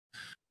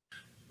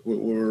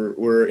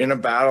we're in a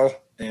battle,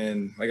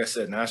 and like I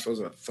said, Nashville's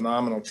a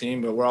phenomenal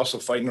team, but we're also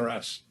fighting the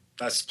refs.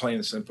 That's plain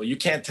and simple. You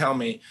can't tell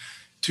me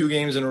 2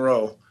 games in a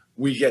row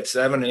we get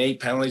 7 and 8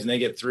 penalties and they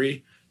get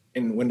 3,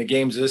 and when the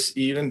game's this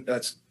even,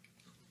 it's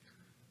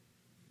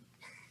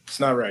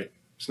not right.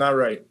 It's not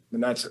right.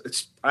 And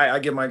I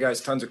give my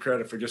guys tons of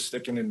credit for just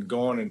sticking and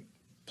going and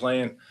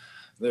playing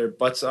their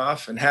butts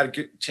off and had a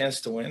good chance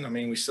to win. I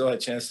mean, we still had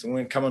a chance to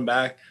win. Coming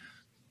back,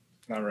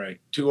 not right.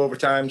 2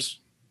 overtimes,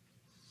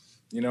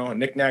 a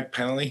knick-knack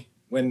penalty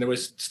when there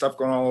was stuff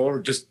going all over,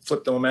 just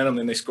flip the momentum,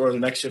 and they score the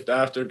next shift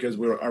after because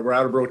we're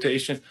out of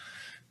rotation.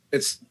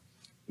 That's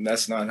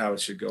not how it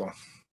should go.